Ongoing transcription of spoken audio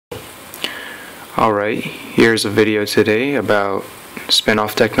Alright, here's a video today about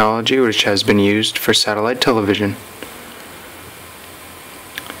Spinoff technology, which has been used for satellite television.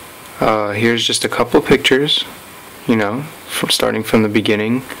 Here's just a couple pictures, starting from the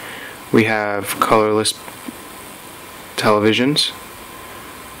beginning. We have colorless televisions,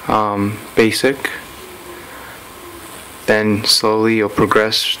 basic, then slowly you'll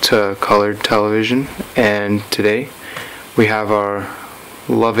progress to colored television, and today we have our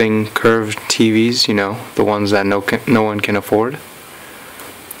loving curved TVs, the ones that no one can afford.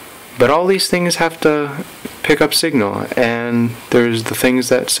 But all these things have to pick up signal, and there's the things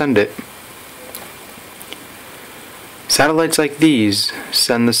that send it. Satellites like these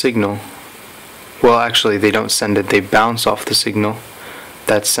send the signal. Well, actually, they don't send it, they bounce off the signal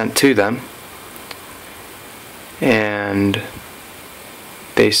that's sent to them. And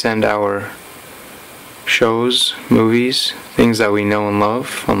they send our shows, movies, things that we know and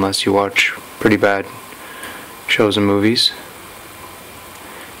love, unless you watch pretty bad shows and movies.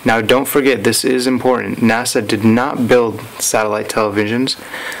 Now, don't forget, this is important. NASA did not build satellite televisions.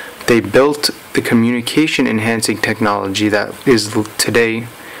 They built the communication enhancing technology that is today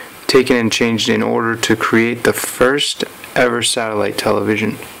taken and changed in order to create the first ever satellite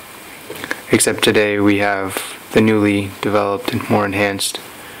television. Except today we have the newly developed and more enhanced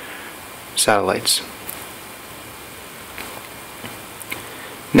satellites.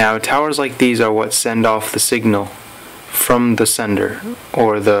 Now, towers like these are what send off the signal from the sender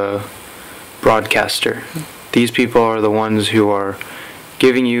or the broadcaster. These people are the ones who are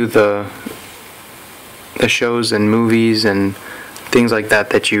giving you the shows and movies and things like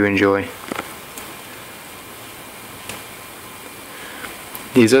that you enjoy.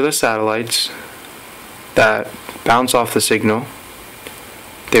 These are the satellites that bounce off the signal.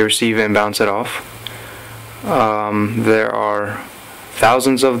 They receive and bounce it off. There are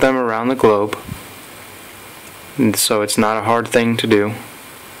thousands of them around the globe, and so it's not a hard thing to do.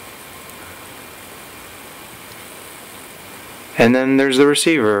 And then there's the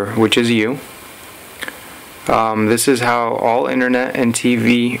receiver, which is you. This is how all internet and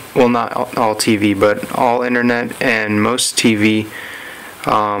TV, well, not all TV, but all internet and most TV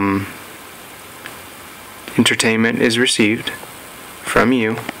entertainment is received from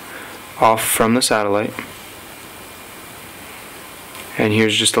you, off from the satellite. And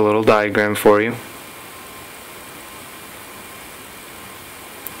here's just a little diagram for you.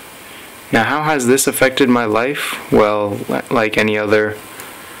 Now, how has this affected my life? Well, like any other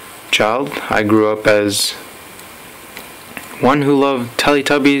child, I grew up as one who loved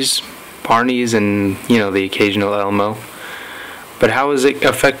Teletubbies, Barneys, and, the occasional Elmo. But how has it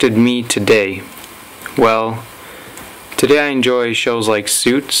affected me today? Well, today I enjoy shows like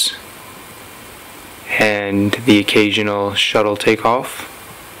Suits and the occasional shuttle takeoff.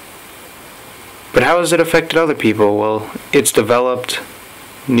 But how has it affected other people? Well, it's developed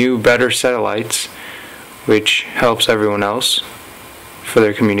new, better satellites, which helps everyone else for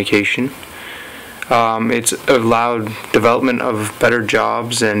their communication. It's allowed development of better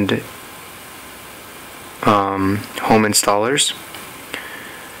jobs and home installers,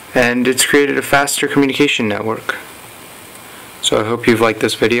 and it's created a faster communication network. So I hope you've liked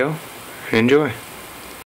this video and enjoy.